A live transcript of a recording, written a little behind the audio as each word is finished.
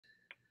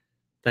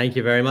Thank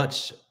you very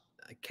much.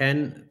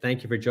 Ken,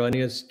 thank you for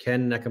joining us.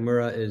 Ken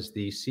Nakamura is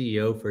the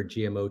CEO for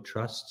GMO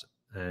Trust,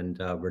 and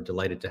we're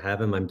delighted to have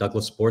him. I'm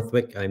Douglas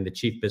Borthwick. I'm the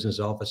Chief Business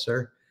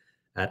Officer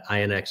at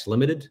INX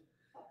Limited.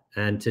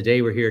 And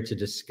today we're here to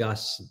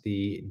discuss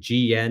the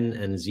GYen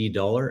and Z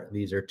dollar.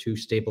 These are two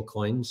stable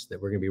coins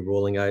that we're going to be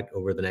rolling out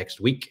over the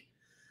next week,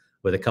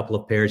 with a couple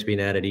of pairs being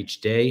added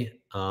each day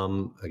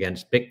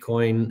against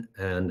Bitcoin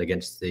and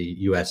against the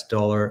US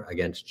dollar,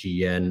 against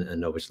GYen,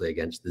 and obviously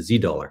against the Z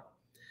dollar.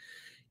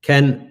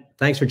 Ken,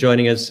 thanks for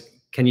joining us.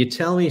 Can you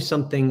tell me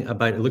something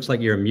about, it looks like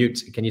you're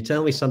mute. Can you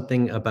tell me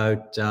something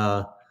about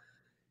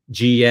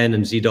GYen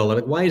and Z dollar?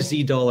 Like, why is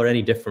Z dollar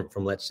any different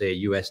from, let's say,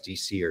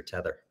 USDC or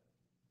Tether?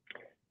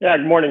 Yeah,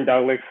 good morning,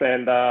 Douglas.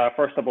 And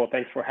first of all,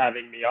 thanks for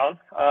having me on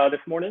this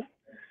morning.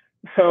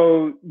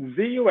 So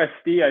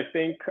ZUSD, I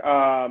think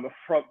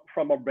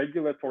from a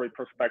regulatory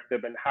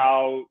perspective and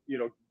how,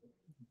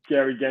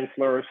 Gary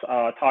Gensler's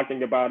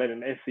talking about it,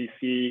 and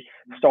SEC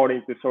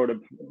starting to sort of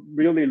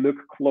really look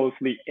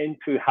closely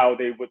into how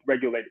they would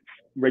regulate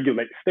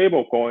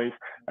stable coins.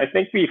 I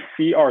think we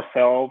see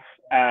ourselves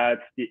as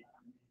the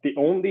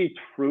only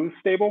true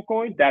stable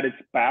coin that is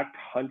backed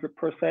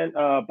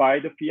 100% by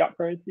the fiat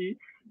currency.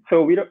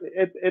 So we don't.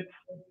 It's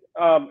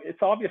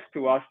obvious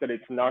to us that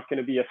it's not going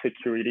to be a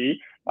security.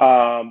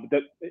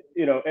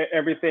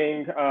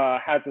 Everything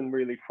hasn't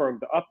really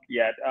firmed up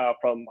yet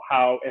from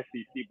how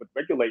SEC would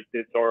regulate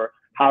this or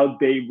how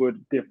they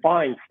would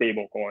define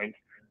stable coins.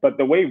 But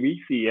the way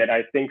we see it,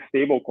 I think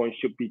stablecoin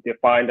should be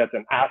defined as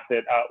an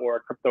asset or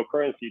a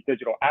cryptocurrency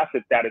digital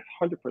asset that is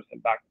 100%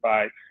 backed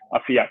by a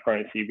fiat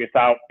currency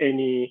without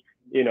any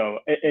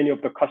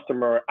of the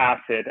customer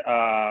asset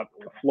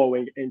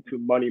flowing into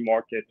money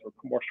markets or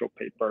commercial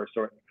papers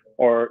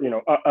or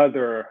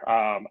other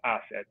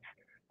assets.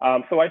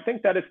 So I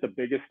think that is the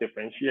biggest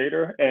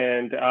differentiator.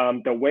 And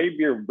the way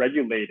we're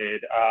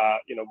regulated,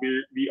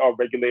 we are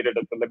regulated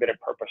as a limited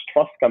purpose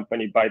trust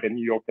company by the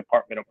New York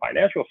Department of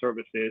Financial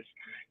Services.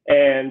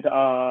 And,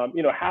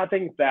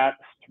 having that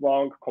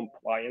strong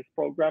compliance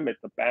program at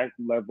the bank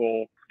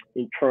level,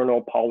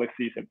 internal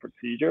policies and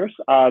procedures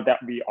that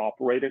we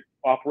operate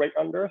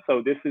under.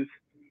 So this is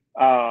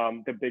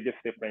the biggest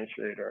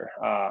differentiator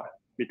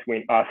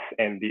between us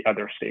and the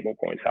other stable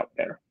coins out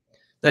there.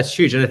 That's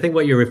huge. And I think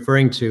what you're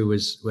referring to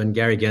was when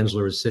Gary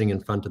Gensler was sitting in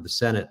front of the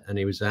Senate and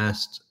he was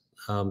asked,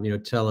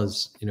 tell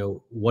us,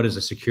 what is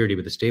a security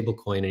with a stable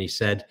coin? And he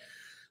said,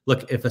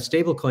 look, if a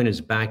stable coin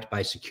is backed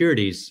by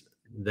securities,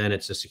 then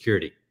it's a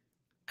security.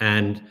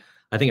 And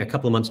I think a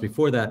couple of months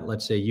before that,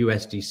 let's say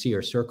USDC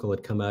or Circle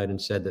had come out and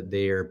said that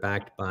they are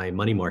backed by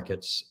money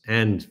markets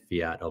and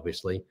fiat,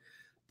 obviously.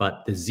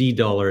 But the Z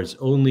dollar is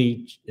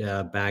only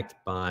backed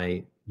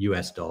by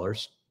US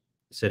dollars,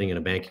 sitting in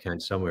a bank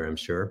account somewhere, I'm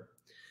sure.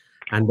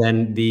 And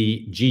then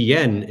the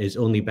GYen is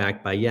only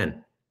backed by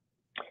yen.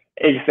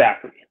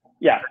 Exactly.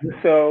 Yeah.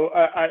 So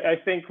I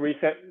think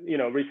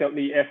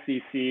recently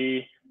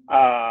SEC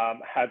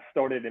had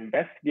started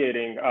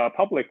investigating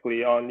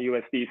publicly on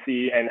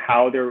USDC and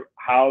how their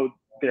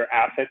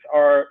assets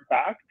are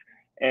backed.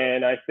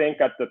 And I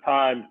think at the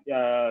time,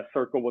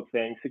 Circle was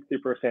saying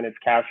 60% is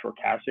cash or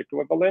cash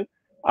equivalent.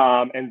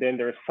 And then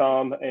there's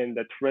some in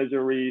the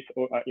treasuries,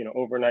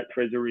 overnight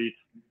treasuries,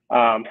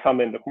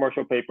 some in the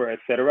commercial paper, et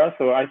cetera.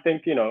 So I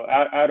think,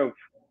 40%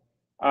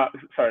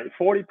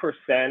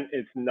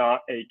 is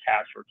not a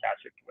cash or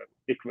cash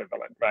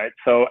equivalent, right?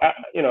 So,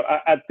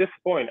 at this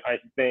point, I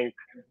think,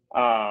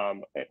 I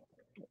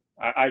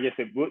guess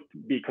it would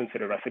be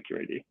considered a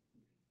security.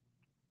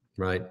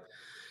 Right.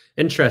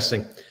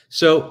 Interesting.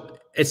 So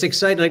it's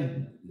exciting. Like,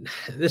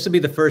 this will be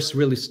the first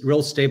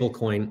real stable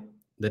coin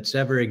that's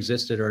ever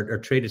existed or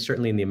traded,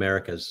 certainly in the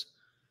Americas,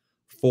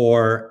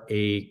 for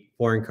a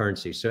foreign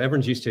currency. So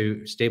everyone's used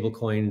to stable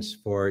coins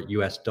for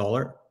US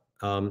dollar.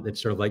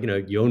 It's sort of like,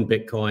 you own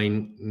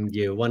Bitcoin,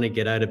 you want to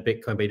get out of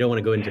Bitcoin, but you don't want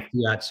to go into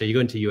fiat. So you go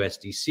into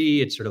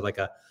USDC. It's sort of like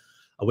a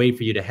way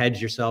for you to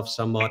hedge yourself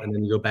somewhat. And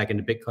then you go back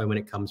into Bitcoin when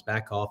it comes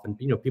back off. And,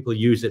 people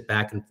use it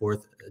back and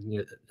forth,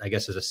 I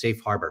guess, as a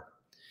safe harbor.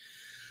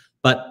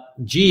 But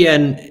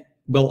GYen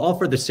will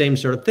offer the same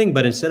sort of thing,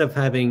 but instead of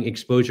having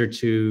exposure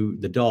to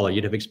the dollar,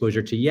 you'd have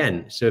exposure to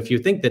yen. So if you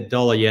think that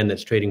dollar yen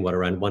that's trading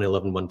around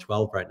 111,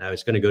 112 right now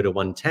is going to go to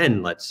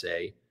 110, let's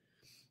say,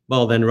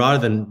 well, then rather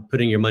than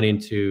putting your money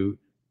into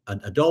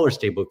a dollar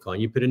stable coin,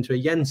 you put into a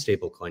yen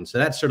stable coin. So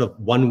that's sort of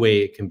one way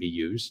it can be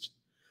used.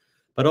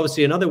 But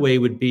obviously another way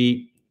would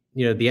be,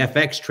 the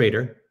FX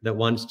trader that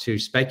wants to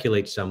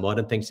speculate somewhat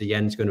and thinks the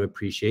yen is going to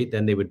appreciate,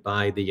 then they would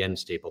buy the yen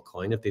stable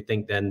coin. If they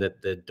think then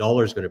that the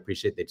dollar is going to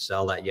appreciate, they'd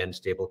sell that yen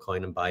stable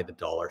coin and buy the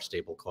dollar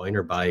stable coin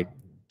or buy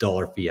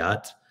dollar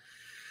fiat.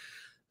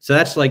 So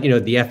that's like, the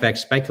FX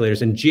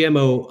speculators, and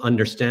GMO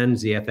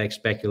understands the FX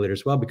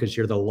speculators well, because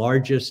you're the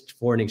largest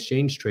foreign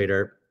exchange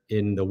trader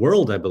in the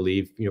world, I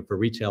believe, for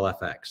retail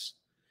FX.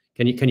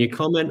 Can you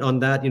comment on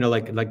that?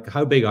 Like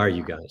how big are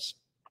you guys?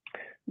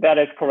 That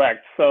is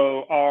correct.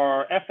 So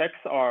our FX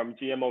arm,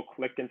 GMO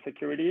Click and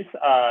Securities,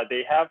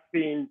 they have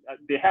been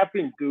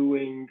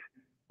doing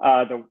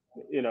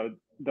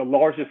the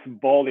largest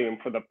volume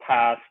for the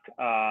past,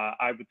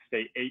 I would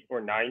say, 8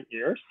 or 9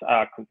 years,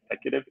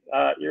 consecutive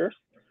years.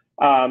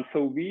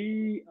 So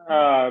we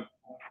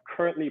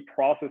currently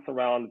process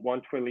around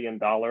 $1 trillion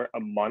a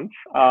month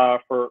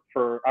for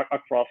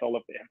across all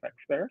of the FX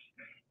pairs.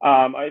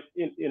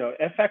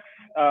 FX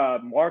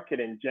market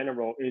in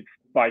general is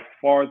by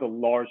far the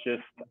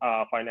largest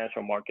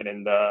financial market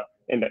in the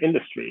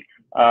industry.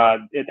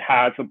 It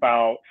has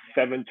about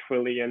 $7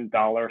 trillion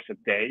a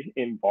day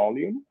in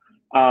volume,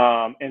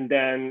 and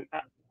then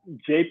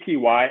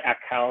JPY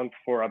accounts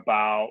for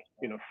about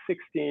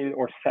 16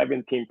 or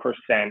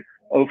 17%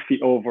 of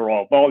the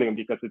overall volume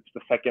because it's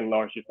the second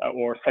largest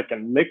or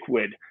second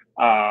liquid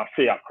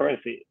fiat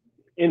currency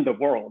in the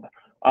world.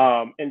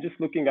 And just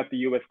looking at the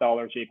US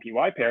dollar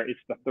JPY pair, it's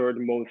the third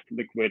most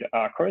liquid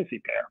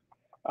currency pair.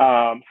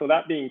 So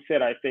that being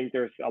said, I think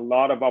there's a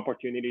lot of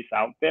opportunities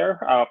out there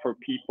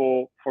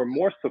for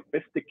more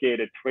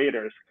sophisticated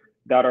traders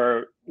that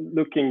are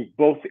looking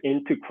both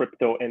into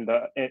crypto and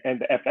the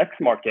FX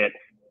market.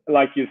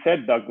 Like you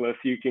said, Douglas,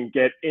 you can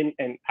get in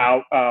and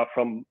out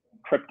from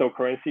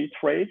cryptocurrency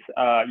trades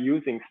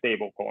using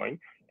stablecoin,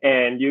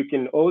 and you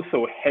can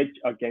also hedge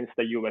against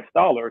the US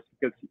dollars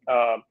because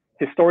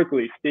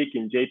historically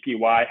speaking,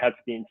 JPY has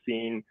been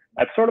seen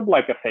as sort of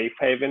like a safe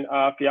haven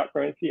fiat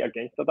currency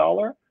against the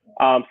dollar.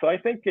 So I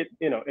think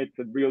it's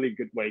a really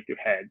good way to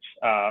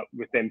hedge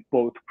within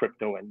both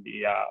crypto and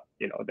the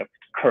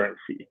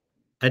currency.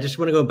 I just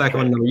want to go back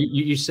on.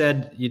 You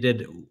said you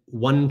did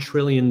 $1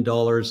 trillion.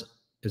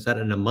 Is that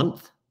in a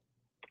month?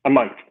 A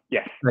month,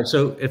 yes. Right.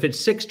 So if it's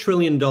 $6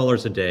 trillion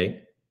a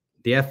day,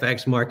 the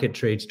FX market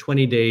trades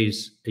 20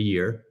 days a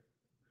year.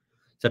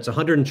 So that's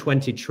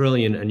 120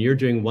 trillion, and you're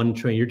doing 1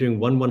 trillion. You're doing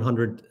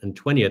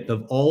 1/120th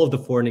of all of the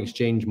foreign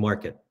exchange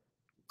market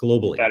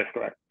globally. That is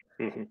correct.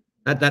 Mm-hmm.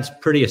 That's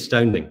pretty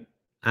astounding,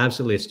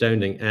 absolutely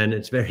astounding, and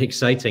it's very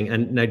exciting.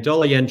 And now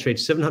dollar yen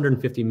trades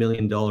 $750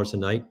 million a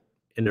night.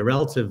 In a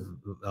relative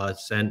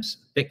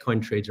sense,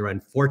 Bitcoin trades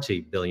around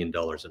 $40 billion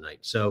a night.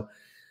 So,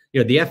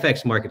 the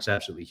FX market's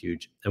absolutely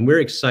huge, and we're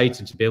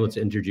excited to be able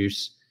to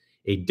introduce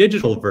a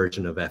digital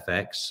version of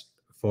FX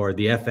for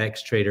the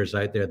FX traders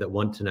out there that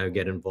want to now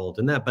get involved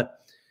in that. But,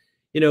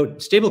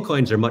 stable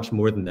coins are much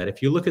more than that.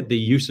 If you look at the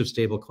use of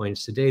stable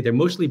coins today, they're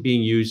mostly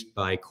being used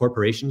by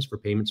corporations for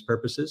payments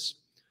purposes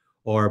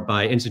or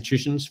by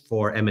institutions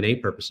for M&A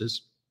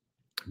purposes,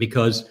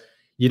 because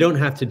you don't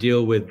have to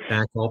deal with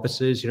back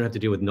offices. You don't have to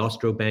deal with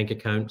Nostro bank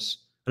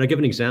accounts. And I'll give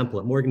an example.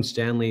 At Morgan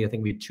Stanley, I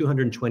think we had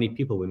 220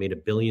 people. We made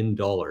 $1 billion,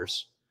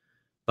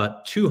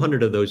 but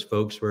 200 of those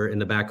folks were in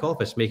the back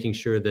office, making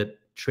sure that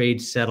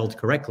trades settled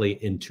correctly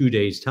in 2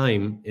 days'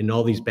 time in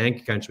all these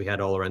bank accounts we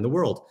had all around the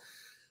world.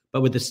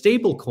 But with the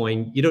stable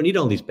coin, you don't need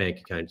all these bank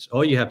accounts.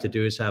 All you have to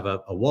do is have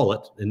a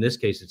wallet. In this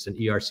case, it's an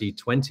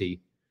ERC20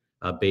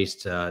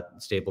 based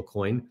stable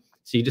coin.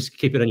 So you just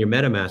keep it on your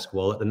MetaMask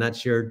wallet, and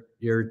that's your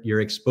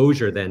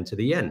exposure then to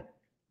the yen.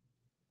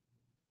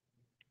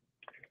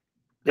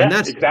 Yeah, and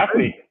that's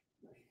exactly.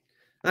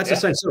 That's the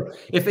sense. So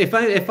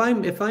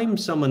if I'm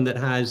someone that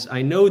has,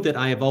 I know that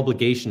I have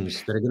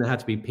obligations that are going to have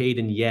to be paid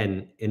in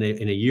yen in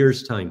a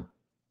year's time.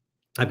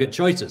 I've got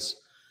choices.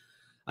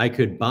 I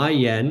could buy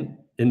yen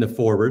in the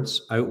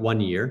forwards out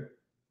 1 year,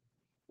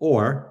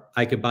 or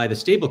I could buy the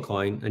stable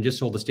coin and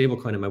just hold the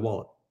stable coin in my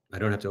wallet. I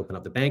don't have to open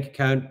up the bank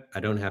account. I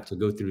don't have to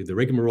go through the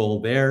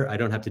rigmarole there. I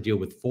don't have to deal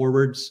with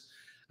forwards.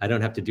 I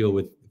don't have to deal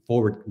with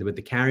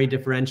the carry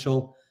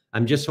differential.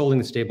 I'm just holding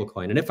the stable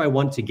coin. And if I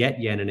want to get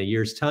yen in a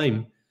year's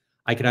time,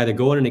 I could either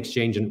go on an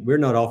exchange, and we're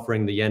not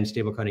offering the yen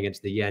stablecoin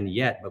against the yen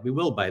yet, but we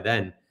will by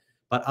then.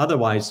 But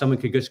otherwise, someone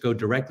could just go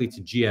directly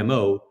to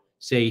GMO,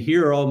 say,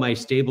 here are all my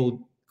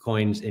stable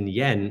coins in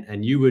yen,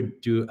 and you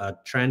would do a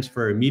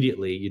transfer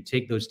immediately. You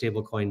take those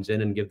stable coins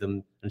in and give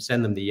them and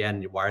send them the yen,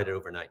 and you wire it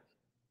overnight.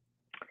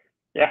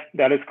 Yeah,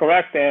 that is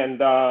correct. And,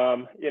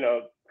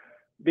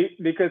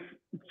 because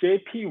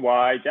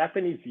JPY,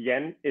 Japanese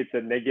yen, is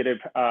a negative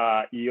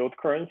yield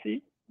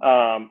currency.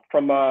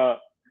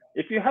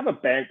 If you have a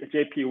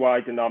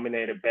JPY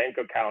denominated bank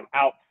account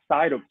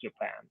outside of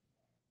Japan,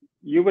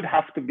 you would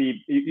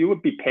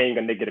be paying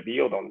a negative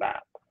yield on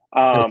that.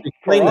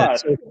 For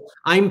us, so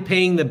I'm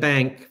paying the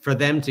bank for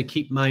them to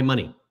keep my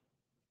money.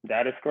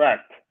 That is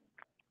correct.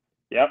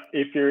 Yep.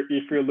 If you're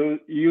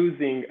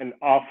using an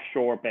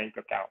offshore bank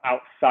account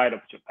outside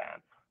of Japan,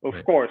 of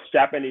course,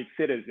 Japanese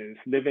citizens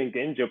living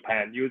in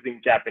Japan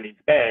using Japanese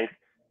banks,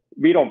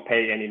 we don't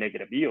pay any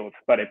negative yields.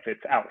 But if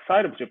it's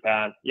outside of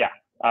Japan,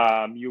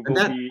 you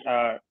will be.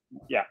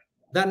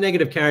 That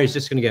negative carry is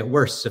just going to get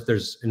worse if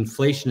there's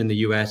inflation in the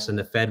U.S. and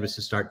the Fed was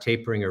to start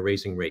tapering or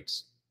raising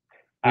rates.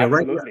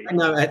 Absolutely. Right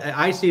now,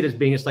 I see it as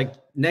being, it's like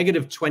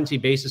negative 20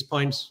 basis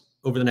points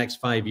over the next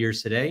 5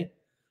 years today.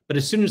 But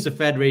as soon as the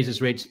Fed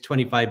raises rates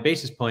 25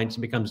 basis points,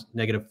 it becomes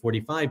negative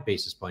 45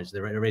 basis points. They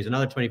raise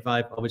another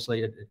 25,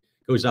 obviously it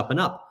goes up and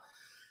up.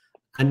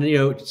 And,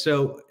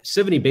 so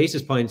 70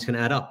 basis points can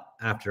add up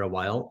after a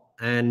while.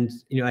 And,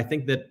 I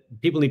think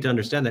that people need to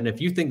understand that. And if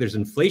you think there's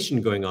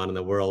inflation going on in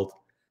the world,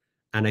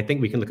 And I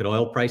think we can look at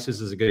oil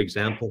prices as a good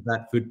example of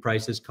that, food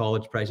prices,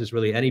 college prices,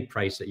 really any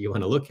price that you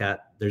want to look at.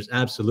 There's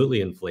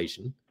absolutely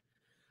inflation.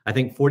 I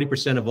think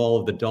 40% of all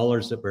of the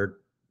dollars that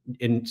were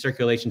in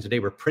circulation today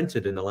were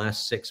printed in the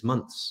last 6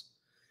 months.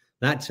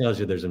 That tells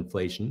you there's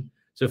inflation.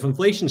 So if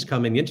inflation's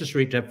coming, the interest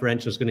rate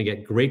differential is going to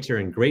get greater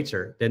and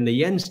greater, then the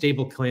yen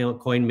stable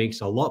coin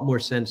makes a lot more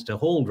sense to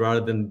hold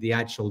rather than the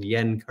actual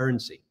yen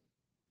currency.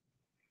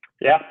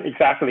 Yeah,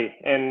 exactly.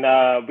 And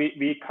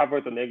we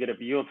cover the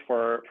negative yields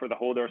for the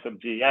holders of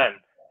GN.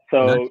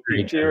 So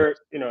if you're,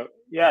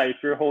 if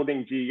you're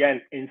holding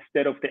GN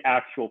instead of the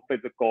actual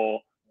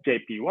physical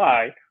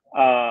JPY,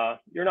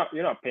 you're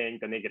not paying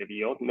the negative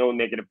yield, no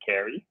negative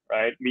carry,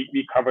 right?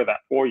 We cover that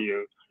for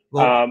you.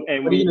 Well,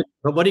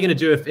 what are you going to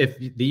do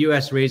if the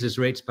US raises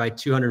rates by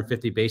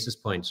 250 basis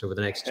points over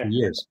the next 2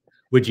 years?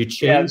 Would you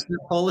change the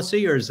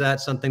policy, or is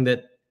that something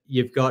that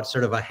you've got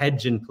sort of a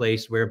hedge in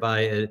place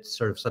whereby it's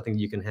sort of something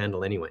you can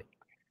handle anyway?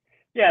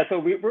 Yeah, so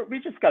we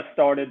just got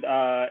started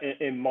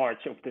in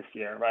March of this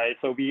year, right?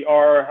 So we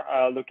are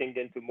looking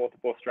into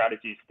multiple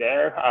strategies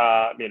there.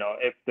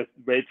 If the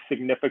rates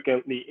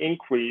significantly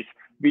increase,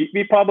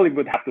 we probably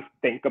would have to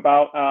think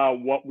about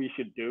what we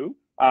should do.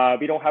 I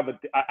don't have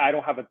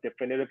a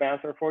definitive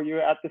answer for you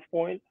at this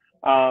point.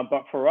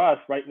 But for us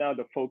right now,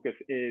 the focus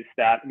is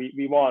that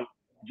we want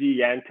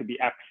GN to be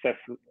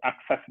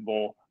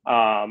accessible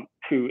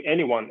to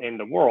anyone in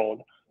the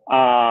world,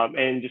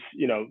 and just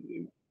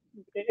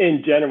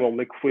in general,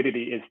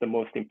 liquidity is the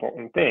most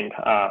important thing,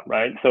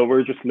 right? So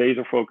we're just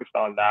laser focused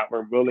on that.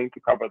 We're willing to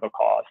cover the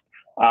cost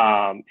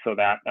so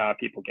that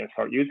people can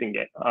start using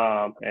it,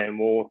 and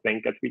we'll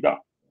think as we go.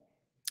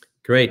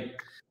 Great.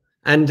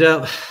 And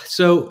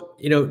so,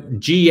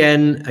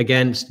 GN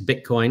against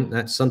Bitcoin,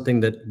 that's something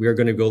that we're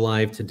going to go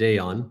live today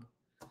on.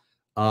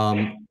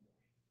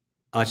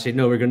 Actually,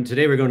 no,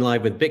 today we're going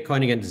live with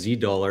Bitcoin against Z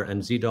dollar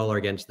and Z dollar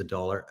against the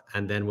dollar.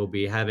 And then we'll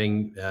be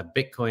having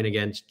Bitcoin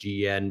against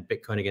GN,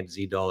 Bitcoin against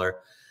Z dollar,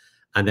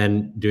 and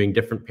then doing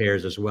different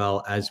pairs as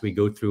well as we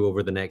go through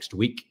over the next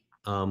week.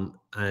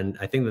 And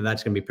I think that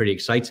that's going to be pretty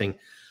exciting.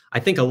 I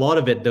think a lot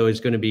of it, though, is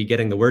going to be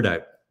getting the word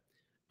out.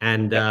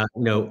 And,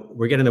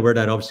 we're getting the word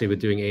out, obviously, with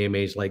doing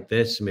AMAs like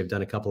this. And we've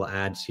done a couple of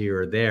ads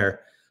here or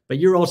there. But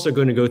you're also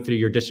going to go through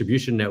your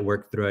distribution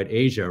network throughout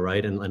Asia,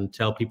 right? And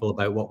tell people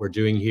about what we're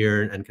doing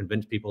here and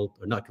convince people,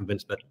 or not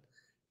convince, but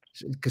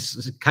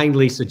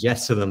kindly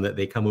suggest to them that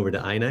they come over to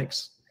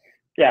INX.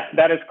 Yeah,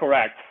 that is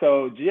correct.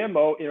 So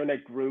GMO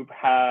Internet Group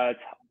has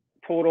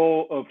a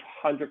total of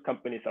 100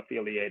 companies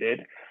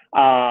affiliated.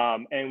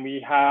 And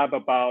we have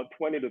about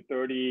 20 to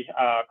 30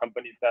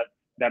 companies that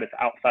is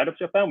outside of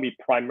Japan. We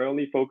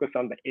primarily focus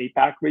on the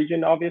APAC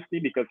region, obviously,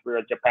 because we're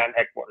a Japan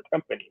headquartered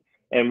company,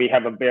 and we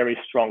have a very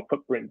strong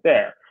footprint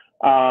there.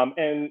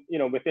 And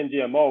within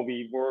GMO,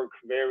 we work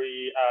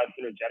very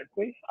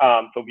synergetically.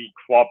 So we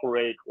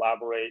collaborate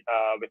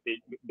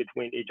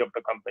between each of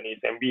the companies,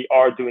 and we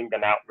are doing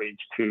an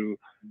outreach to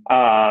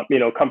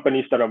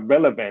companies that are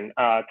relevant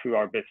to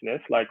our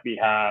business. Like we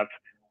have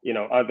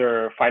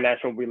other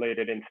financial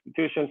related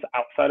institutions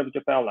outside of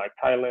Japan, like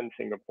Thailand,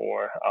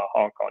 Singapore,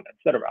 Hong Kong,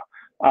 etc.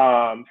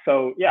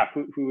 So yeah,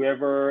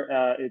 whoever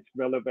is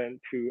relevant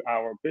to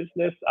our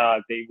business,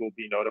 they will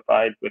be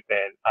notified with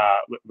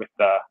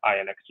the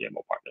INX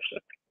GMO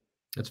partnership.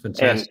 That's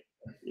fantastic.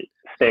 And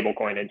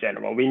stablecoin in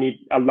general, we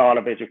need a lot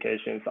of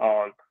educations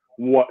on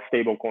what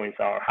stablecoins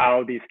are,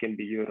 how these can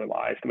be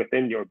utilized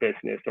within your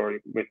business or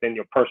within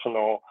your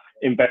personal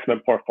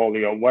investment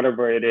portfolio,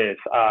 whatever it is.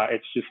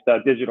 It's just a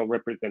digital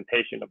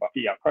representation of a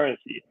fiat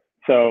currency.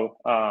 So,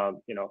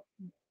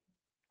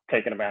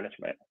 taking advantage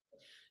of it.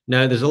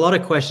 Now, there's a lot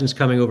of questions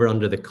coming over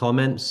under the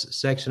comments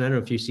section. I don't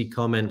know if you see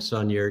comments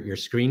on your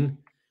screen.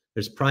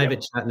 There's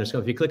private chat, and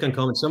if you click on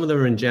comments, some of them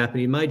are in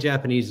Japanese. My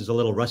Japanese is a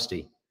little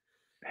rusty.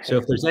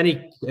 So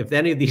if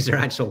any of these are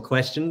actual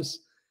questions,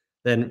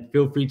 then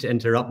feel free to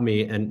interrupt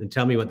me and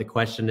tell me what the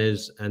question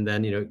is, and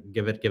then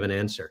give an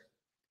answer.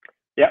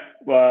 Yeah,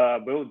 well,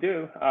 will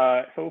do.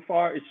 So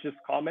far, it's just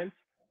comments.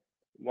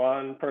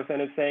 One person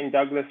is saying,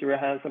 "Douglas, you're a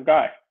handsome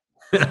guy."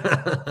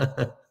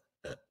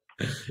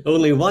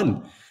 Only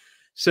one.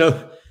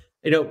 So,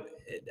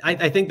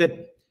 I think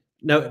that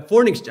now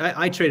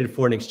I traded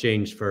foreign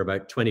exchange for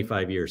about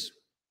 25 years.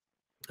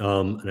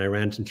 And I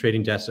ran some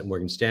trading desks at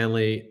Morgan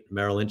Stanley,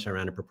 Merrill Lynch. I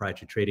ran a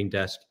proprietary trading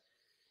desk.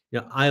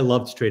 I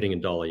loved trading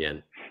in dollar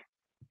yen,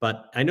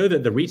 but I know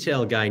that the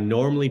retail guy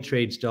normally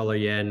trades dollar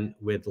yen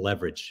with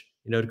leverage,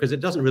 because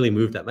it doesn't really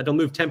move that much. It'll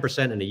move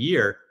 10% in a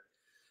year,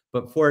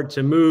 but for it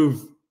to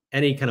move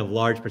any kind of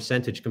large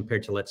percentage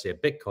compared to, let's say, a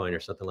Bitcoin or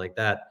something like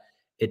that,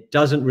 it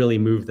doesn't really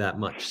move that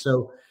much.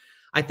 So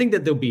I think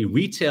that there'll be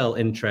retail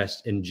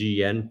interest in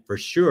GN for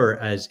sure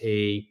and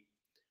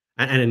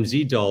in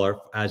Z dollar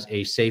as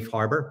a safe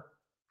harbor,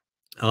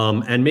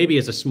 and maybe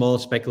as a small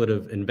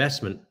speculative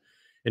investment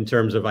in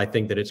terms of, I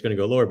think that it's going to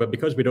go lower, but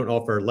because we don't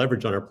offer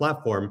leverage on our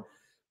platform,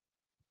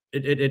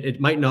 it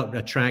might not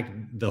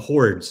attract the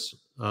hordes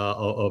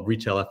of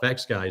retail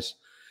FX guys.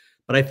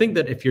 But I think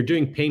that if you're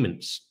doing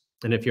payments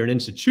and if you're an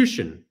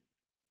institution,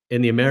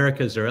 in the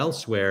Americas or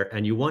elsewhere,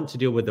 and you want to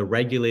deal with a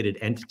regulated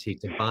entity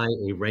to buy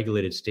a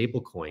regulated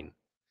stablecoin,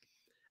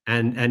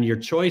 and your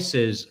choice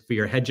is for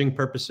your hedging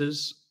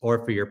purposes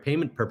or for your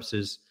payment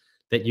purposes,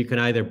 that you can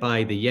either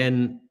buy the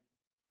yen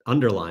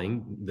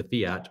underlying the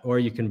fiat, or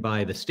you can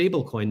buy the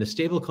stablecoin. The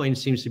stablecoin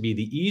seems to be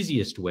the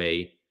easiest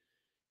way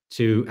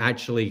to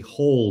actually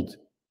hold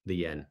the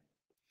yen.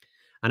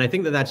 And I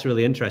think that that's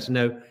really interesting.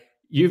 Now,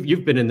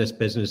 you've been in this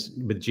business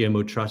with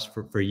GMO Trust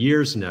for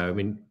years now. I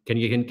mean, can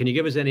you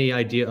give us any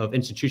idea of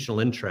institutional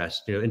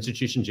interest? You know,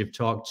 institutions you've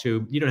talked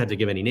to. You don't have to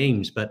give any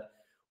names, but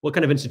what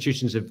kind of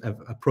institutions have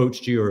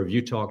approached you or have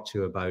you talked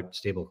to about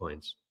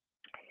stablecoins?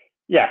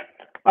 Yeah.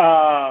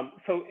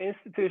 So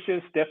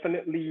institutions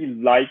definitely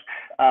like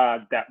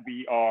that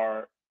we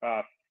are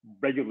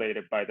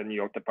regulated by the New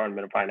York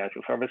Department of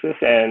Financial Services,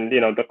 and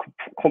the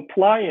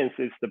compliance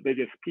is the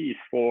biggest piece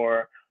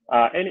for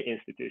any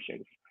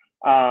institutions.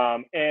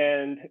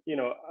 And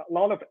a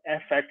lot of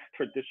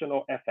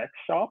traditional FX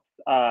shops,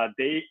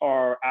 they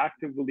are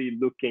actively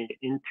looking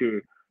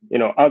into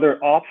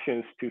other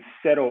options to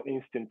settle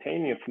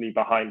instantaneously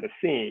behind the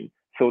scene,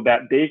 so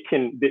that they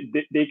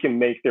can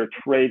make their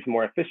trades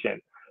more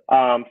efficient.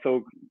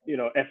 So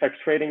FX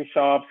trading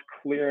shops,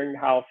 clearing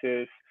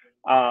houses,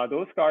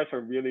 those guys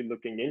are really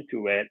looking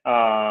into it,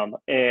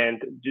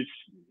 and just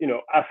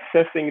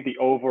assessing the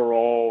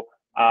overall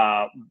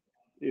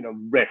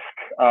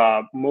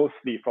risk,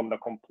 mostly from the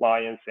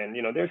compliance. And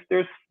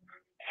there's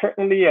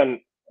certainly an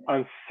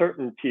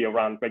uncertainty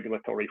around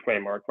regulatory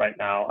framework right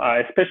now,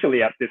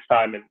 especially at this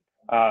time, and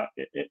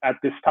at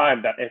this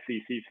time that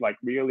SEC is like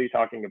really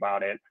talking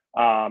about it,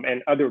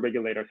 and other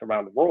regulators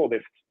around the world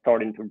is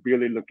starting to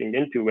really looking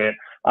into it.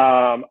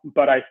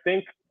 But I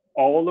think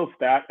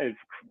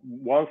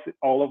once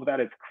all of that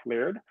is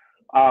cleared,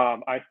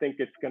 I think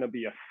it's going to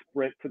be a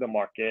sprint to the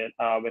market,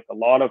 with a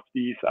lot of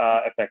these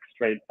FX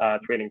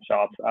trading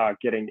shops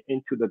getting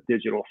into the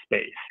digital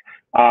space,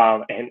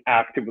 and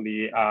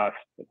actively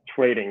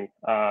trading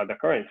the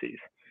currencies.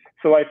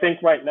 So I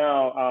think right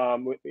now,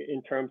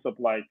 in terms of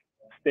like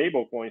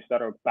stable coins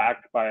that are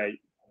backed by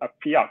a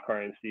fiat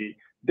currency,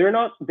 there's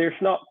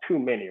not too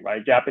many,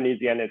 right? Japanese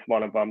yen is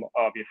one of them,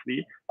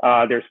 obviously.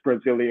 There's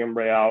Brazilian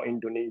real,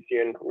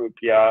 Indonesian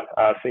rupiah,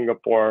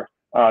 Singapore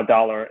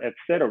dollar,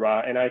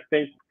 etc. And I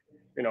think,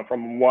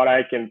 from what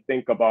I can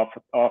think of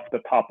off the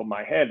top of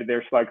my head,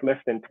 there's like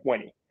less than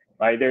 20,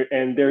 right?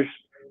 There's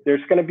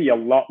going to be a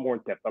lot more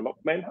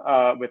development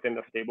within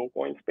the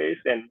stablecoin space,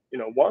 and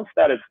once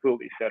that is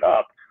fully set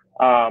up,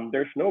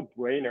 there's no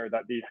brainer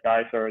that these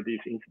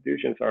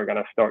institutions are going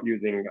to start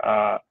using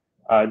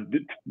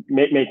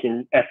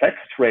making FX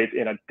trades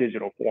in a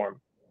digital form.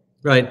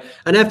 Right,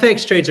 and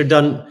FX trades are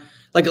done.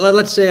 Like,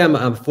 let's say I'm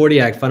a 40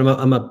 Act fund.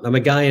 I'm a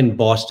guy in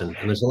Boston,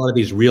 and there's a lot of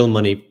these real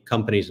money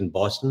companies in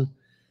Boston.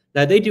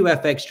 Now they do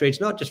FX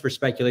trades not just for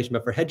speculation,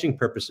 but for hedging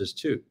purposes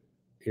too.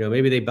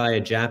 Maybe they buy a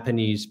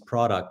Japanese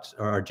product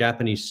or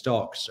Japanese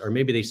stocks, or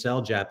maybe they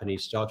sell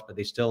Japanese stocks, but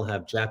they still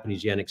have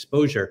Japanese yen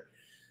exposure.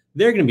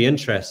 They're going to be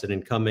interested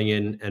in coming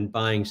in and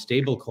buying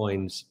stable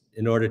coins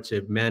in order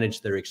to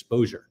manage their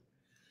exposure.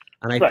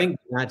 And I think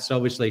that's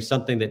obviously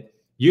something that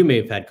you may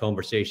have had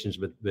conversations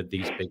with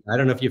these big. I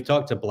don't know if you've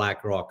talked to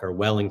BlackRock or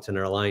Wellington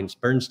or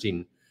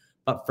AllianceBernstein,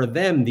 but for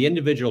them, the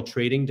individual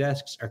trading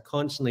desks are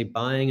constantly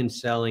buying and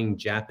selling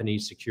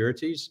Japanese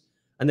securities,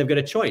 and they've got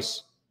a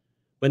choice.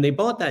 When they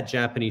bought that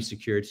Japanese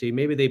security,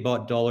 maybe they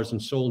bought dollars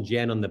and sold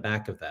yen on the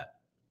back of that.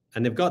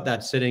 And they've got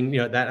that sitting,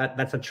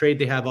 that's a trade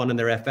they have on in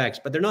their FX,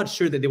 but they're not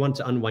sure that they want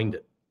to unwind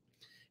it.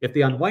 If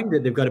they unwind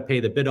it, they've got to pay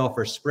the bid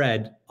offer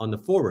spread on the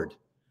forward.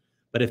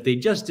 But if they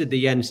just did the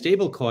yen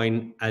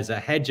stablecoin as a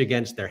hedge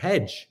against their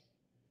hedge,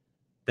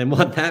 then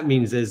what that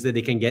means is that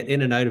they can get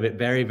in and out of it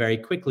very, very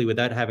quickly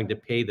without having to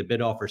pay the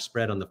bid offer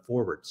spread on the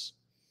forwards.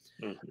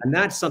 Mm-hmm. And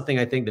that's something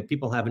I think that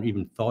people haven't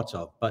even thought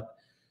of. But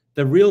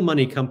the real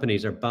money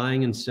companies are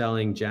buying and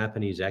selling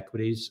Japanese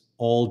equities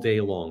all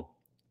day long.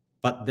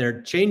 But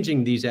they're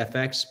changing these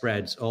FX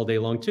spreads all day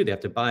long too. They have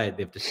to buy it,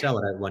 they have to sell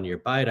it out 1 year,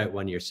 buy it out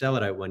 1 year, sell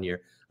it out 1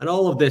 year. And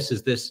all of this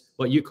is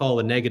what you call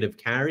a negative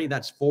carry.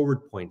 That's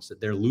forward points that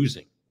they're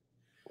losing.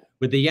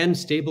 With the yen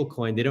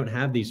stablecoin, they don't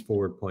have these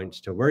forward points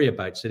to worry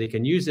about. So they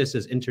can use this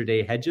as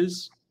intraday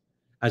hedges,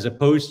 as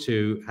opposed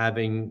to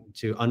having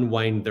to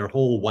unwind their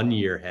whole 1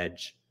 year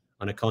hedge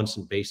on a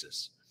constant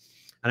basis.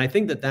 And I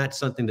think that that's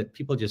something that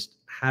people just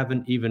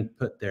haven't even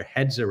put their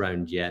heads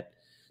around yet.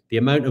 The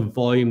amount of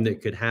volume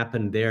that could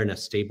happen there in a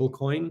stable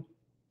coin,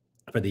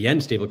 for the yen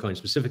stable coin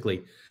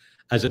specifically,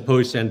 as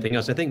opposed to anything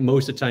else. I think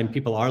most of the time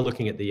people are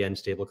looking at the yen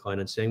stable coin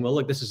and saying, well,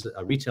 look, this is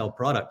a retail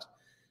product.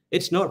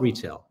 It's not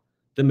retail.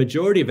 The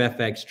majority of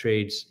FX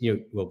trades,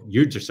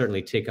 you just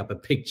certainly take up a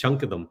big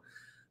chunk of them.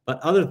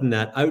 But other than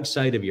that,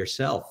 outside of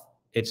yourself,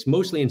 it's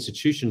mostly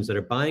institutions that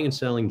are buying and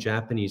selling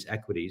Japanese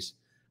equities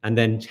and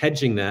then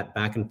hedging that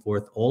back and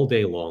forth all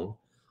day long.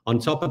 On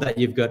top of that,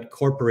 you've got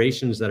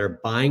corporations that are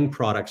buying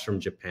products from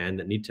Japan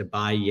that need to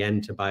buy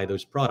yen to buy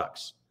those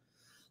products.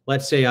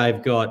 Let's say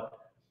I've got,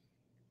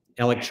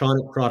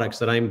 electronic products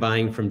that I'm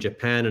buying from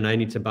Japan, and I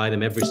need to buy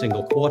them every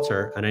single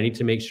quarter, and I need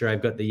to make sure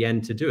I've got the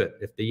yen to do it.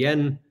 If the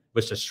yen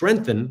was to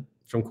strengthen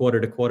from quarter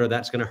to quarter,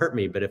 that's going to hurt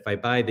me. But if I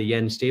buy the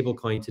yen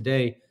stablecoin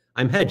today,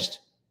 I'm hedged.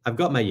 I've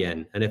got my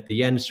yen. And if the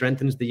yen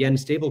strengthens, the yen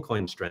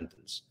stablecoin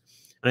strengthens.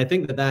 And I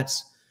think that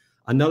that's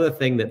another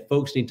thing that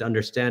folks need to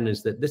understand,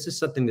 is that this is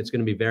something that's going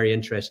to be very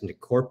interesting to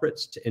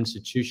corporates, to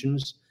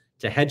institutions,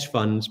 to hedge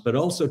funds, but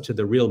also to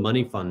the real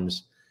money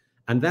funds.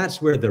 And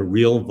that's where the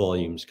real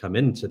volumes come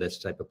into this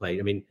type of play.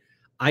 I mean,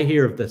 I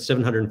hear of the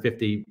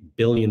 $750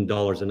 billion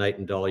a night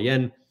in dollar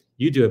yen.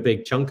 You do a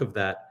big chunk of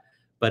that,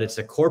 but it's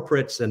the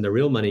corporates and the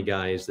real money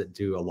guys that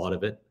do a lot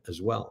of it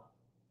as well.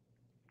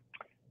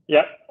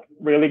 Yeah,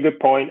 really good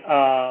point.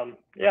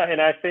 Yeah, and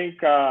I think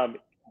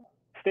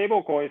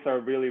stable coins are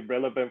really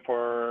relevant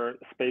for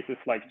spaces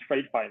like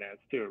trade finance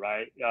too,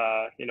 right?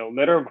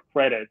 Letter of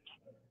credits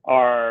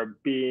are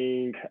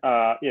being,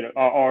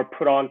 are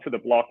put onto the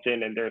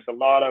blockchain, and there's a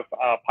lot of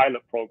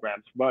pilot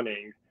programs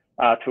running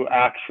to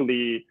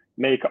actually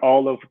make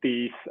all of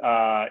these,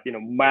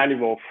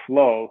 manual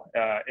flow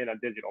in a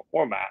digital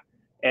format.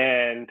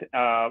 And,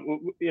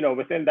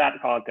 within that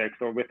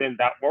context or within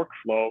that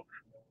workflow,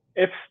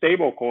 if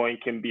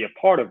stablecoin can be a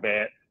part of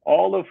it,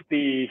 all of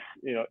these,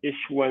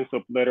 issuance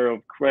of letter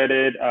of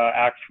credit,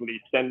 actually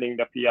sending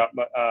the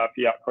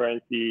fiat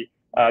currency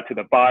to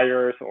the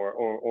buyers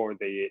or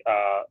the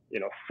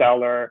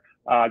seller,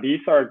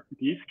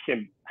 these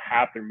can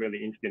happen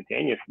really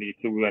instantaneously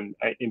through an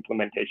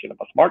implementation of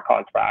a smart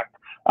contract,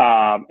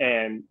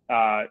 and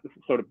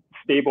sort of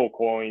stable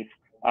coins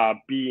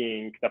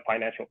being the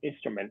financial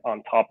instrument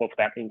on top of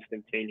that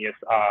instantaneous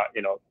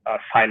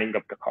signing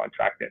of the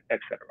contract,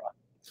 etc.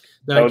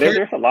 So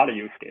there's a lot of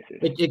use cases.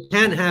 It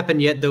can't happen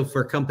yet, though,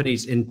 for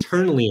companies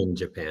internally in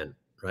Japan,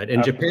 right?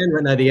 In Japan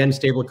right now, the yen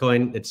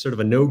stablecoin, it's sort of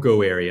a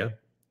no-go area.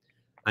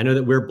 I know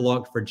that we're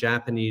blocked for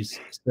Japanese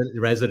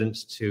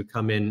residents to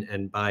come in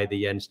and buy the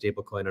yen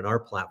stablecoin on our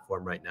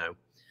platform right now.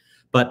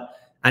 But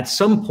at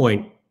some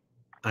point,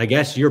 I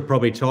guess you're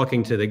probably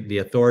talking to the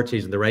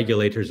authorities and the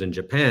regulators in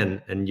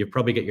Japan, and you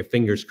probably get your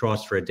fingers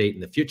crossed for a date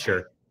in the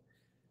future.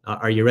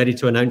 Are you ready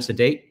to announce a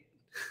date?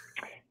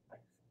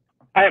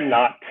 I am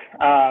not,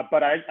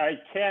 but I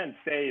can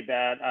say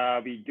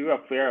that we do a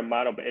fair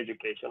amount of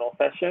educational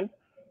session,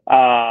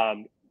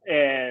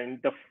 and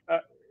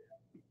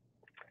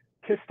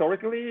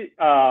historically,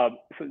 so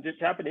the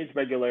Japanese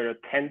regulator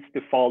tends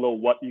to follow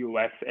what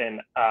U.S. and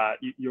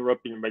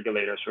European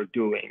regulators are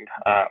doing,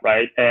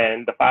 right?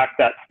 And the fact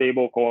that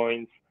stable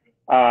coins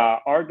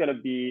are going to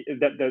be,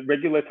 that the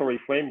regulatory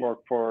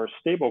framework for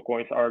stable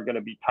coins are going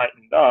to be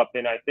tightened up,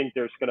 and I think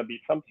there's going to be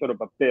some sort of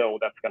a bill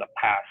that's going to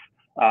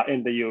pass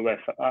in the U.S.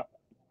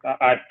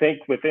 I think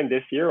within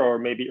this year or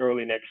maybe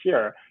early next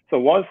year. So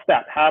once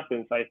that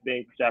happens, I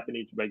think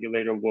Japanese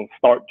regulator will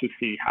start to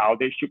see how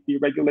they should be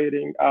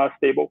regulating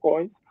stable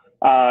coins,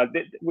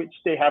 which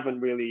they haven't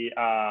really,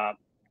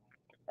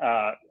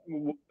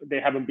 they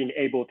haven't been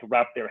able to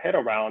wrap their head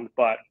around.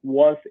 But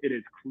once it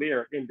is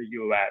clear in the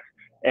U.S.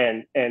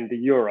 and the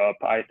Europe,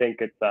 I think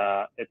it's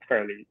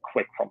fairly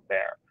quick from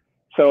there.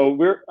 So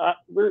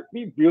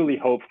we really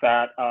hope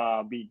that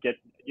we get,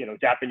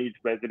 Japanese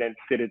resident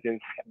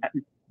citizens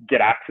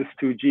get access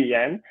to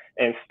GN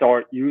and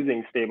start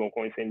using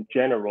stablecoins in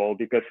general,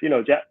 because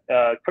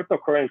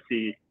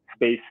cryptocurrency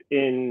space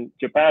in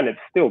Japan is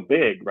still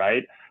big,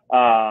 right?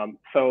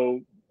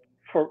 So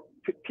for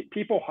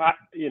people,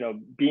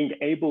 being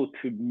able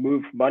to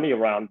move money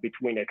around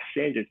between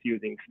exchanges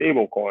using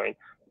stablecoin,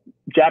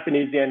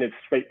 Japanese yen is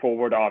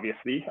straightforward,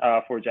 obviously,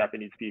 for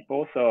Japanese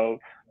people. So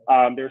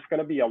there's going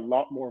to be a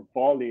lot more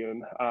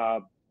volume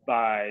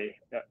by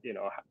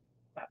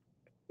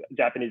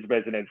Japanese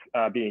residents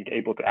being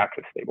able to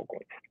access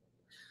stablecoins.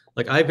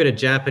 Like, I've got a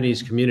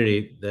Japanese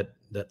community that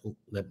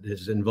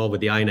is involved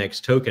with the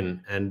INX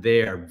token, and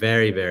they are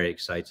very, very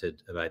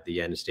excited about the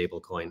yen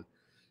stablecoin.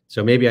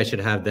 So maybe I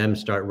should have them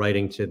start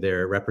writing to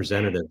their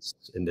representatives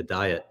in the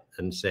Diet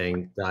and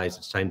saying, guys,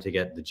 it's time to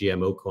get the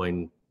GMO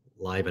coin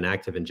live and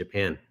active in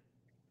Japan.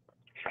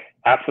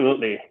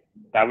 Absolutely.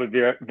 That would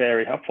be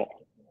very helpful.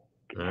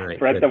 All right.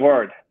 Spread the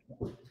word.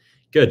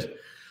 Good.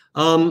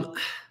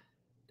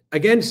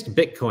 Against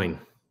Bitcoin,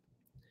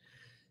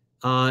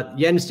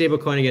 yen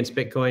stablecoin against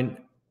Bitcoin,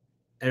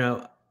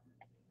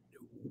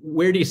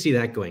 where do you see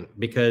that going?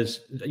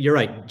 Because you're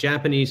right,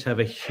 Japanese have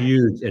a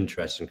huge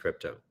interest in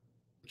crypto,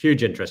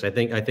 huge interest. I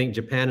think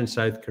Japan and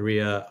South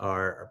Korea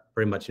are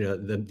pretty much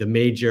the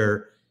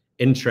major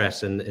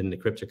interests in the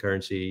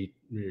cryptocurrency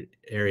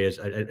areas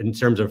in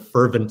terms of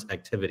fervent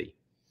activity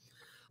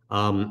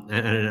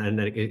and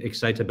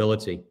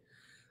excitability.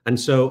 And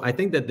so I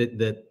think that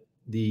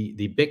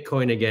the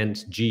Bitcoin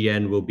against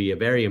GN will be a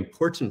very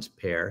important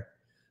pair,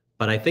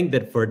 but I think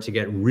that for it to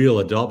get real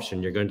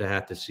adoption, you're going to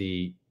have to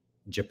see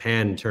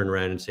Japan turn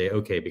around and say,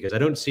 okay, because I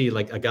don't see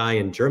like a guy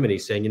in Germany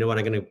saying, you know what,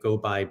 I'm going to go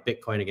buy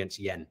Bitcoin against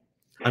yen,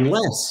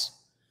 unless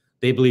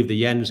they believe the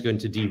yen is going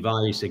to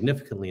devalue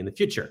significantly in the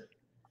future.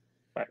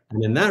 Right.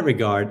 And in that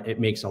regard, it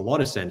makes a lot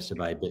of sense to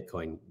buy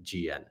Bitcoin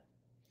GN.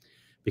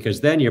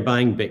 because then you're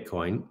buying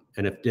Bitcoin.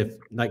 And if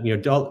like,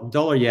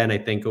 dollar yen, I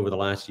think over the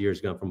last year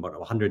has gone from about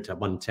 100 to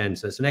 110.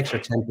 So it's an extra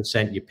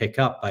 10% you pick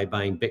up by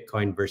buying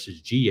Bitcoin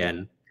versus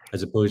GN,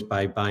 as opposed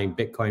by buying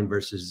Bitcoin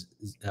versus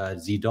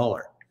Z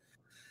dollar.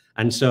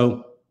 And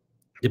so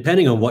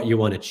depending on what you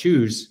want to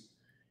choose,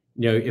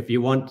 if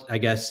you want, I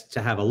guess,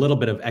 to have a little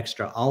bit of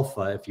extra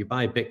alpha, if you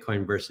buy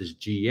Bitcoin versus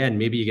GN,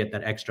 maybe you get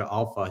that extra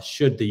alpha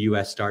should the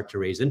US start to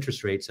raise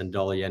interest rates and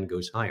dollar yen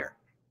goes higher.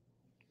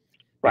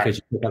 Right.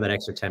 Because you have that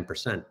extra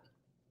 10%.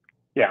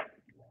 Yeah.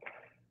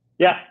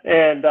 Yeah.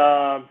 And,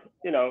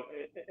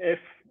 if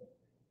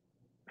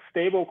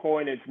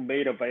stablecoin is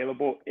made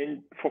available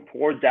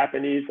for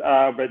Japanese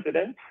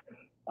residents,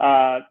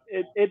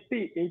 it'd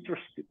be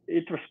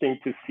interesting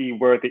to see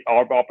where the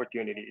arb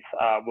opportunities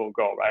will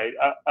go, right?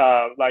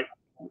 Like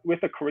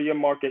with the Korean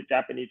market,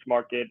 Japanese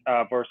market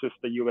versus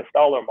the US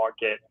dollar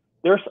market,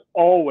 there's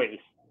always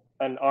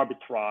an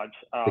arbitrage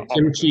the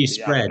kimchi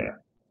spread.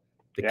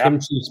 The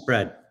kimchi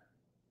spread.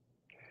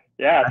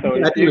 Yeah, so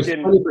I think it was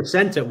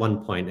 20% at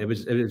one point. It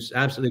was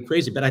absolutely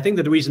crazy. But I think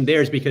that the reason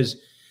there is because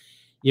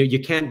you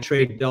can't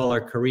trade dollar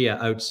Korea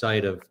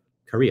outside of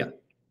Korea.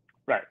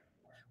 Right.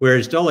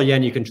 Whereas dollar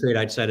yen you can trade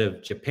outside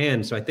of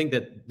Japan. So I think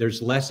that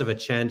there's less of a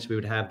chance we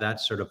would have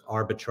that sort of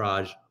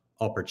arbitrage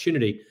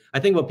opportunity.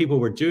 I think what people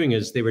were doing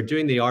is they were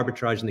doing the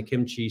arbitrage in the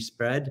kimchi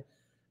spread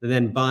and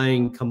then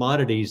buying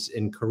commodities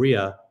in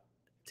Korea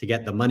to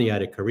get the money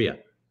out of Korea.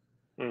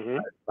 Mm-hmm.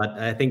 But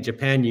I think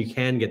Japan, you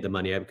can get the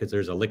money out because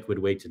there's a liquid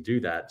way to do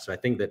that. So I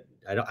think that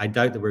I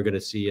doubt that we're going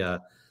to see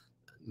a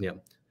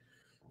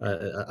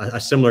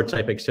similar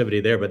type activity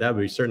there, but that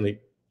would certainly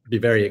be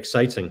very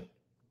exciting.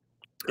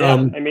 Yeah,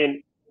 I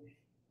mean,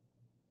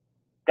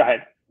 go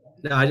ahead.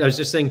 No, I was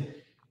just saying,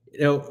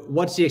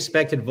 what's the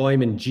expected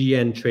volume in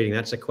GN trading?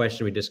 That's a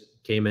question we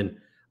just came in.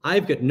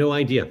 I've got no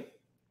idea.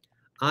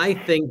 I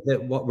think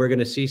that what we're going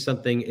to see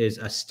something is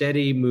a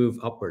steady move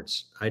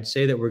upwards. I'd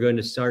say that we're going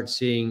to start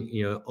seeing,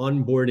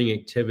 onboarding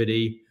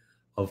activity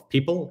of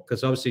people,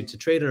 because obviously to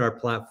trade on our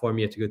platform,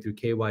 you have to go through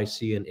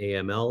KYC and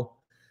AML.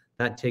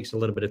 That takes a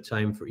little bit of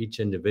time for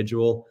each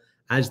individual.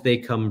 As they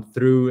come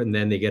through and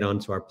then they get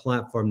onto our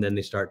platform, then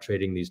they start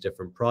trading these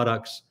different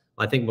products.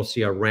 I think we'll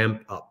see a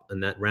ramp up,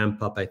 and that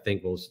ramp up, I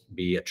think, will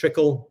be a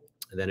trickle,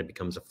 and then it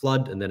becomes a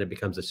flood, and then it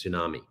becomes a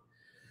tsunami.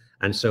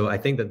 And so I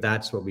think that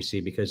that's what we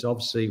see, because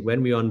obviously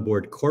when we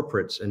onboard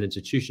corporates and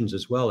institutions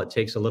as well, it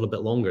takes a little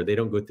bit longer. They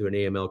don't go through an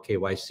AML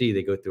KYC,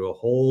 they go through a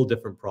whole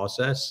different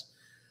process,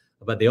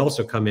 but they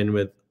also come in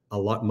with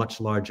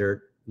much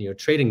larger,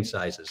 trading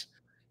sizes.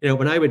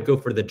 When I would go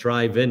for the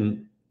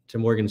drive-in to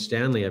Morgan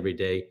Stanley every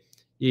day,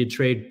 you'd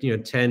trade,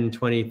 10,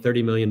 20,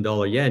 $30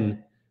 million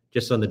yen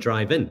just on the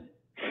drive-in.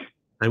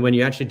 And when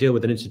you actually deal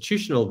with an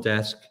institutional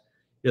desk,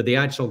 the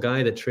actual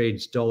guy that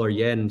trades dollar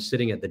yen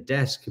sitting at the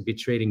desk could be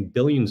trading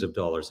billions of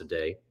dollars a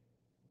day.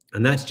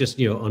 And that's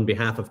just, on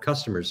behalf of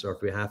customers or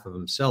on behalf of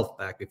himself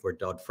back before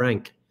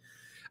Dodd-Frank.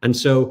 And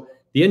so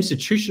the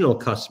institutional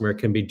customer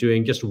can be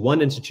doing, just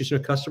one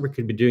institutional customer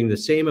could be doing the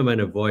same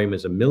amount of volume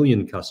as 1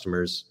 million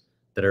customers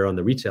that are on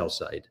the retail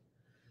side.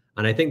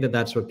 And I think that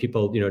that's what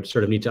people,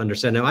 sort of need to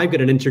understand. Now, I've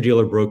got an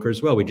interdealer broker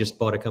as well. We just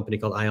bought a company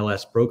called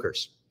ILS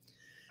Brokers.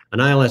 And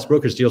ILS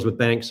Brokers deals with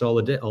banks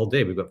all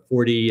day. We've got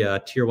 40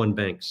 tier 1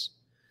 banks.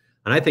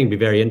 And I think it'd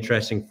be very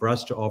interesting for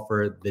us to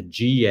offer the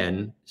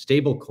GN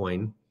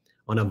stablecoin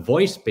on a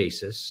voice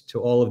basis to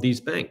all of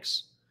these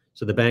banks.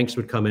 So the banks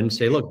would come in and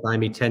say, look, buy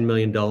me $10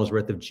 million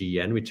worth of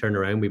GN. We turn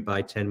around, we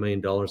buy $10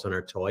 million on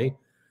our toy,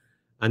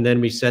 and then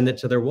we send it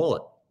to their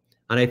wallet.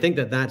 And I think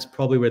that that's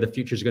probably where the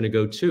future is going to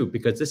go too,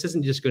 because this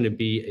isn't just going to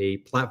be a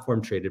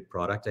platform traded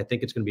product. I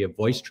think it's going to be a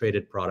voice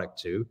traded product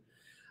too.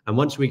 And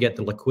once we get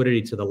the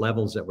liquidity to the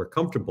levels that we're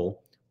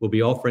comfortable, we'll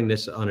be offering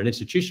this on an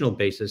institutional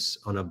basis,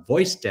 on a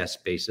voice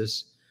desk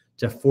basis,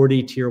 to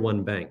 40 tier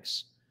 1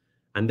 banks.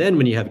 And then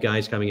when you have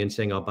guys coming in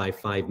saying, I'll buy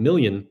 5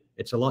 million,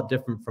 it's a lot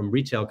different from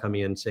retail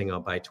coming in saying, I'll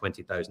buy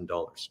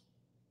 $20,000.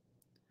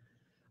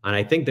 And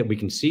I think that we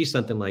can see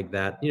something like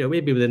that,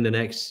 maybe within the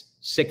next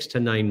 6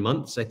 to 9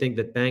 months. I think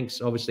that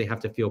banks obviously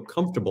have to feel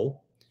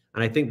comfortable.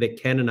 And I think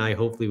that Ken and I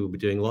hopefully will be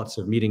doing lots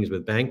of meetings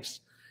with banks,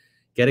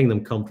 getting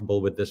them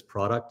comfortable with this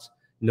product,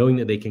 knowing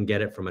that they can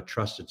get it from a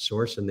trusted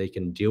source and they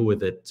can deal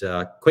with it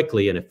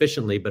quickly and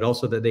efficiently, but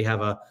also that they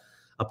have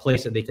a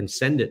place that they can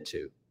send it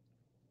to.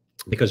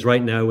 Because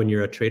right now, when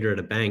you're a trader at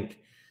a bank,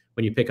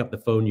 when you pick up the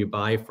phone, you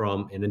buy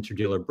from an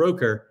interdealer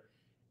broker,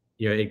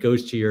 it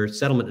goes to your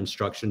settlement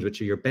instructions,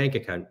 which are your bank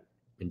account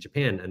in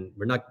Japan. And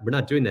we're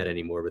not doing that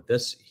anymore with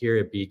this. Here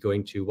it'd be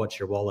going to what's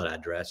your wallet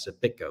address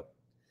at BitGo.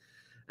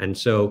 And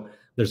so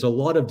there's a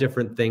lot of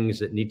different things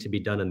that need to be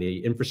done in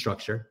the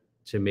infrastructure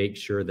to make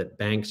sure that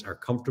banks are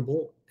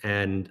comfortable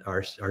and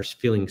are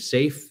feeling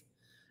safe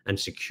and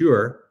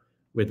secure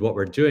with what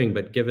we're doing.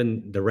 But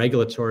given the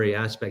regulatory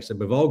aspects that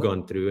we've all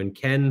gone through, and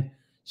Ken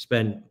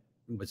spent,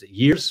 was it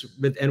years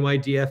with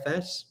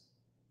NYDFS?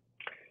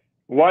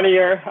 1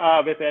 year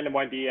with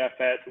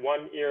NYDFS,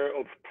 1 year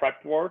of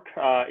prep work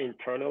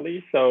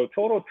internally. So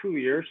total 2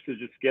 years to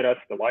just get us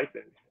the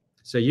license.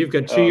 So you've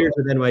got 2 years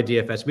with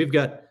NYDFS. We've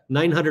got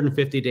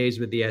 950 days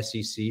with the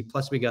SEC,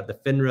 plus we got the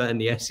FINRA and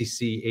the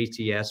SEC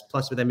ATS,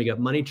 plus then we got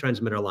money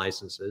transmitter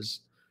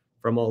licenses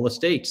from all the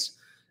states.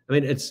 I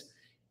mean,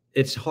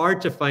 it's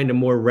hard to find a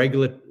more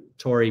regulated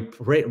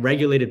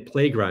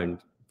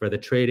playground for the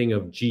trading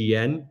of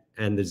GN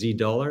and the Z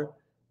dollar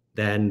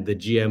than the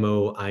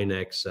GMO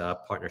INX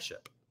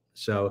partnership.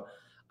 So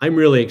I'm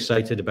really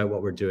excited about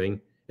what we're doing.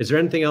 Is there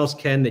anything else,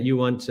 Ken, that you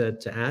want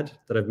to add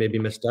that I've maybe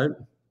missed out?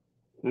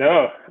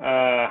 No,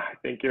 I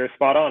think you're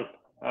spot on.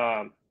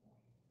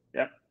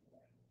 Yeah.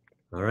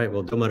 All right.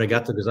 Well, domo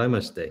arigato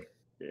gozaimasu.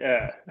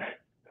 Yeah.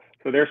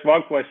 So there's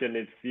one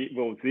question: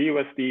 will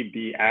ZUSD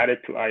be added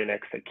to INX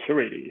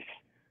securities?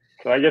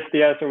 So I guess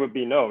the answer would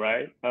be no,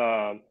 right?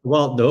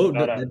 Well, no,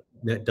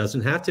 that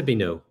doesn't have to be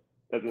no.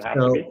 Doesn't have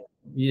to be.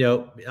 You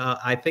know,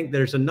 I think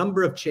there's a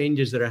number of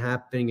changes that are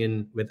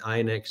happening with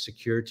INX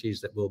securities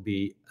that we'll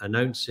be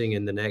announcing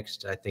in the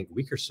next, I think,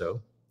 week or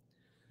so,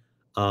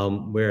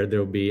 where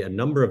there'll be a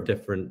number of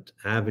different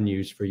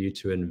avenues for you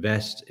to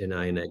invest in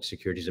INX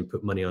securities and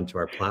put money onto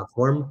our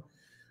platform.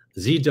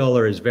 Z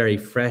dollar is very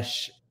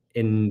fresh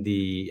in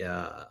the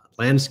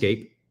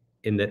landscape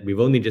in that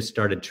we've only just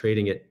started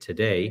trading it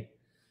today.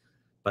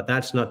 But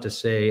that's not to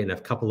say in a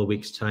couple of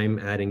weeks' time,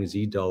 adding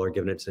Z dollar,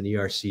 given it's an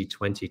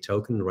ERC20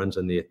 token, runs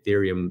on the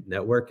Ethereum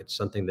network, it's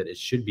something that it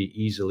should be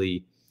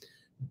easily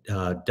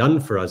done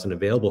for us and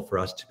available for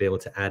us to be able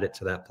to add it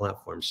to that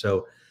platform.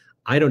 So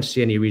I don't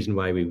see any reason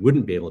why we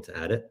wouldn't be able to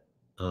add it.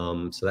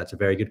 So that's a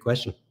very good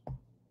question.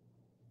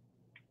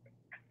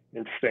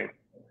 Interesting.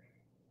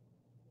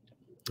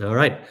 All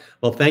right.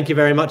 Well, thank you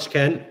very much,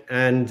 Ken.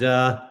 And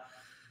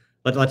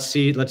let's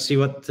see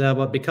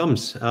what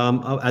becomes.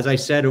 As I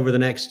said, over the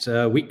next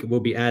week, we'll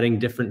be adding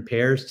different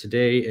pairs.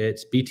 Today,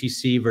 it's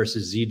BTC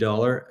versus Z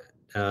dollar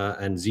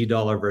and Z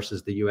dollar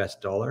versus the US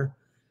dollar.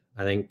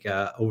 I think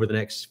over the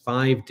next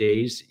 5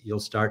 days, you'll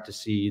start to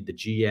see the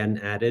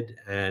GN added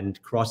and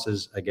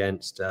crosses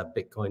against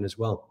Bitcoin as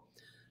well.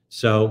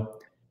 So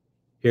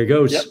here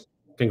goes. Yep.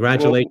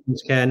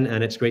 Congratulations, Ken,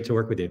 and it's great to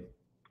work with you.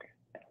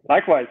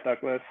 Likewise,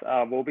 Douglas.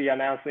 We'll be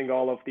announcing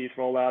all of these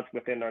rollouts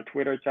within our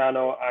Twitter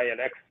channel,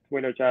 INX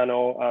Twitter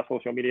channel,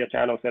 social media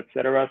channels,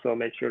 etc. So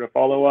make sure to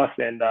follow us.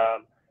 And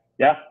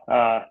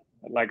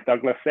like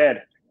Douglas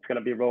said, it's going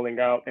to be rolling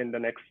out in the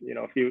next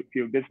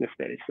few business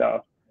days.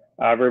 So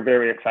we're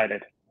very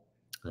excited.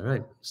 All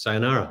right.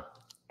 Sayonara.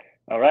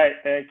 All right.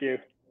 Thank you.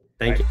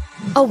 Thank you.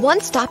 A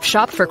one-stop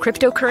shop for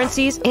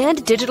cryptocurrencies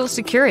and digital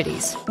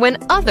securities. When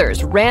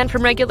others ran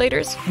from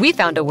regulators, we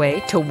found a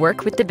way to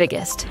work with the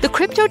biggest. The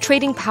crypto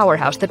trading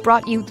powerhouse that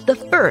brought you the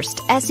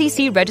first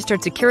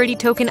SEC-registered security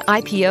token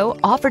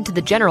IPO offered to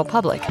the general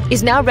public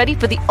is now ready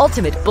for the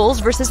ultimate bulls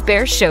versus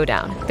bears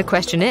showdown. The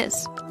question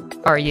is,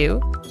 are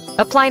you?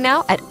 Apply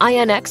now at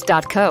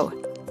INX.co.